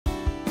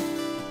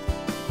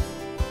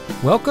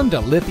Welcome to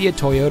Lithia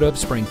Toyota of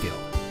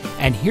Springfield.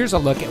 And here's a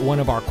look at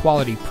one of our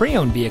quality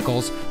pre-owned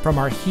vehicles from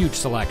our huge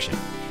selection.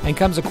 And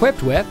comes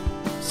equipped with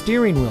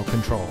steering wheel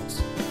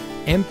controls,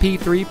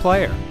 MP3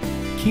 player,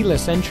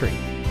 keyless entry,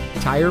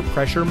 tire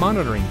pressure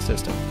monitoring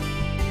system,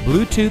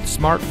 Bluetooth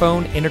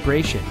smartphone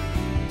integration,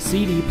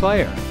 CD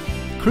player,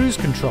 cruise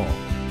control,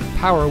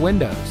 power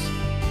windows,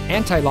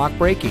 anti-lock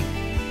braking,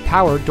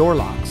 power door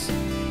locks,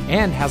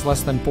 and has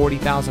less than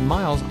 40,000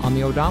 miles on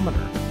the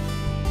odometer.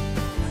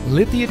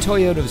 Lithia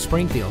Toyota of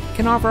Springfield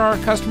can offer our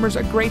customers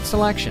a great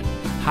selection,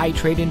 high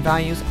trade-in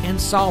values,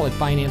 and solid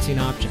financing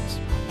options,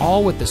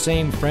 all with the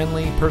same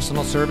friendly,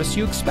 personal service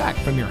you expect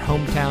from your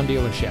hometown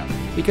dealership,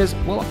 because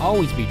we'll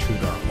always be true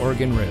to our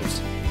Oregon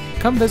roots.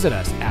 Come visit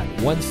us at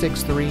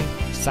 163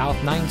 South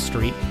 9th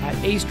Street at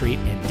A Street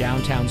in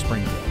downtown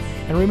Springfield.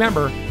 And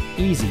remember,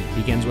 easy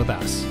begins with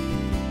us.